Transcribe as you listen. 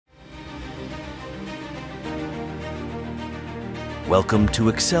Welcome to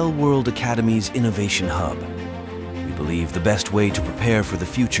Excel World Academy's Innovation Hub. We believe the best way to prepare for the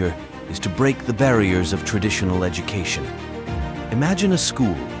future is to break the barriers of traditional education. Imagine a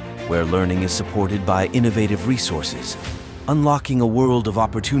school where learning is supported by innovative resources, unlocking a world of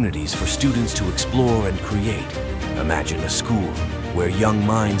opportunities for students to explore and create. Imagine a school where young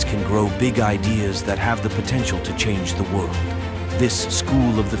minds can grow big ideas that have the potential to change the world. This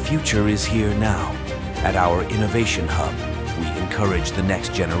school of the future is here now. At our Innovation Hub, we encourage the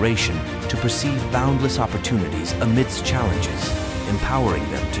next generation to perceive boundless opportunities amidst challenges, empowering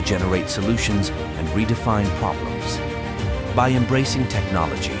them to generate solutions and redefine problems. By embracing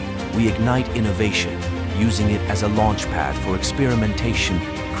technology, we ignite innovation, using it as a launchpad for experimentation,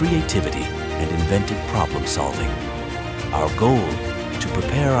 creativity, and inventive problem solving. Our goal: to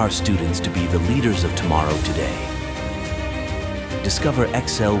prepare our students to be the leaders of tomorrow today. Discover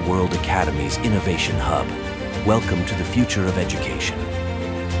Excel World Academy's Innovation Hub. Welcome to the future of education.